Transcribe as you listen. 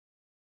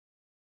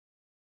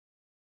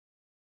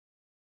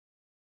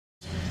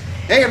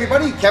Hey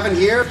everybody, Kevin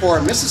here for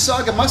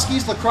Mississauga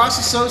Muskies Lacrosse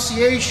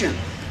Association.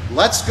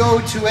 Let's go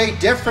to a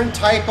different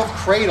type of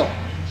cradle.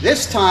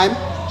 This time,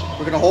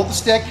 we're going to hold the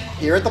stick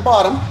here at the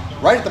bottom,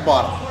 right at the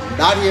bottom.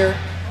 Not here,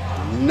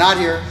 not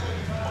here,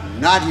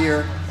 not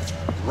here,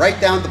 right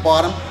down at the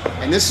bottom.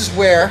 And this is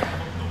where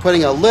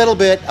putting a little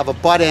bit of a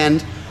butt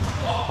end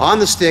on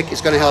the stick is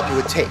going to help you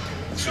with tape.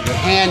 So your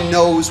hand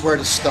knows where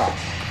to stop.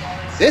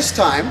 This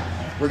time,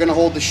 we're going to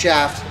hold the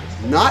shaft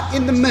not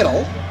in the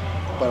middle,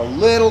 but a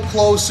little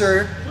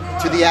closer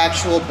to the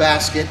actual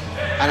basket.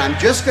 And I'm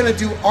just going to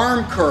do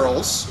arm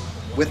curls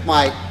with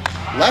my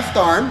left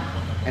arm.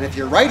 And if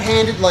you're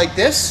right-handed like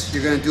this,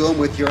 you're going to do them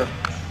with your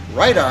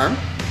right arm.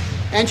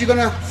 And you're going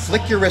to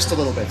flick your wrist a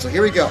little bit. So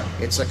here we go.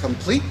 It's a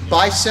complete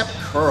bicep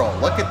curl.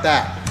 Look at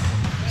that.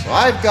 So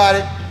I've got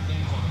it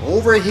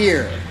over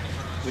here,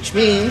 which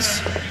means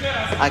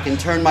I can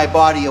turn my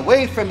body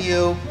away from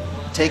you,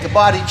 take a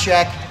body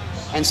check,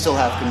 and still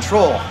have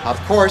control. Of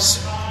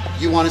course,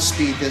 you want to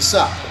speed this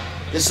up.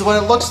 This is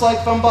what it looks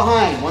like from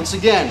behind. Once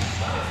again,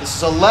 this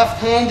is a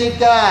left-handed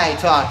guy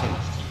talking.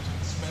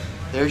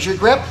 There's your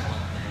grip.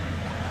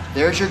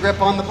 There's your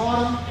grip on the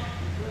bottom.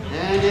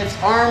 And it's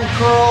arm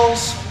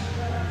curls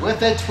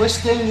with a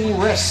twisting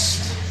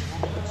wrist.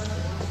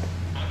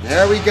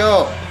 There we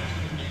go.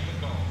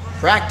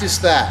 Practice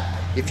that.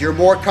 If you're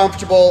more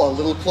comfortable a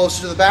little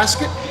closer to the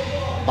basket,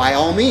 by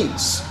all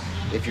means.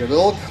 If you're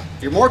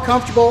more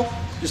comfortable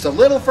just a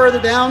little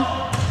further down,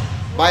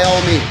 by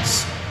all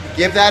means.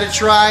 Give that a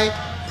try,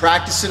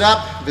 practice it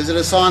up, visit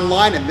us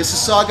online at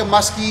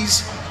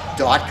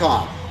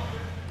MississaugaMuskies.com.